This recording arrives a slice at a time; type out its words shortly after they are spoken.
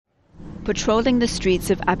Patrolling the streets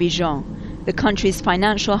of Abidjan, the country's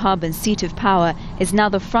financial hub and seat of power, is now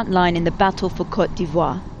the front line in the battle for Cote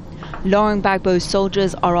d'Ivoire. Laurent Gbagbo's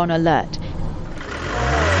soldiers are on alert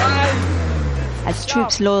as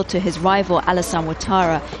troops loyal to his rival Alassane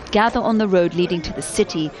Outtara gather on the road leading to the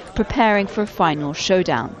city, preparing for a final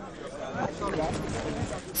showdown.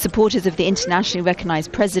 Supporters of the internationally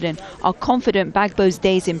recognized president are confident Gbagbo's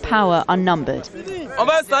days in power are numbered.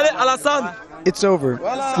 It's over.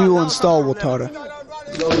 We will install Ouattara.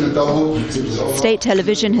 State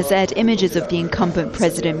television has aired images of the incumbent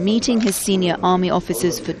president meeting his senior army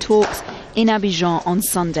officers for talks in Abidjan on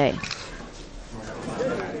Sunday.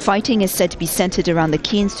 Fighting is said to be centered around the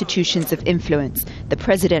key institutions of influence, the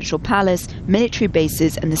presidential palace, military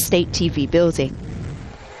bases and the state TV building.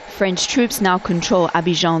 French troops now control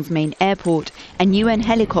Abidjan's main airport, and UN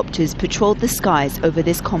helicopters patrol the skies over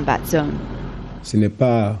this combat zone.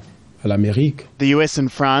 The US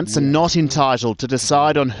and France are not entitled to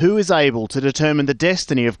decide on who is able to determine the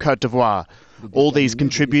destiny of Cote d'Ivoire. All these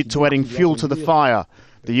contribute to adding fuel to the fire.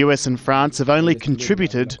 The US and France have only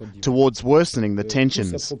contributed towards worsening the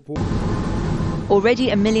tensions. Already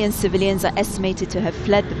 1 million civilians are estimated to have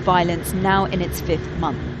fled the violence now in its 5th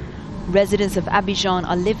month. Residents of Abidjan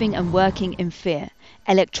are living and working in fear.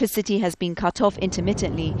 Electricity has been cut off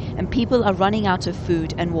intermittently and people are running out of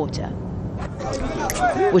food and water.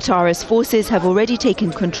 Ouattara's forces have already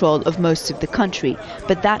taken control of most of the country,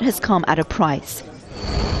 but that has come at a price.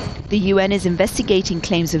 The UN is investigating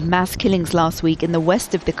claims of mass killings last week in the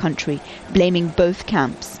west of the country, blaming both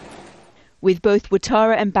camps. With both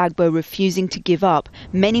Ouattara and Gbagbo refusing to give up,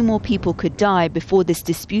 many more people could die before this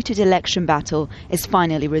disputed election battle is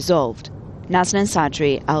finally resolved. Nazanin,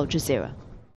 Sadri, Al Jazeera.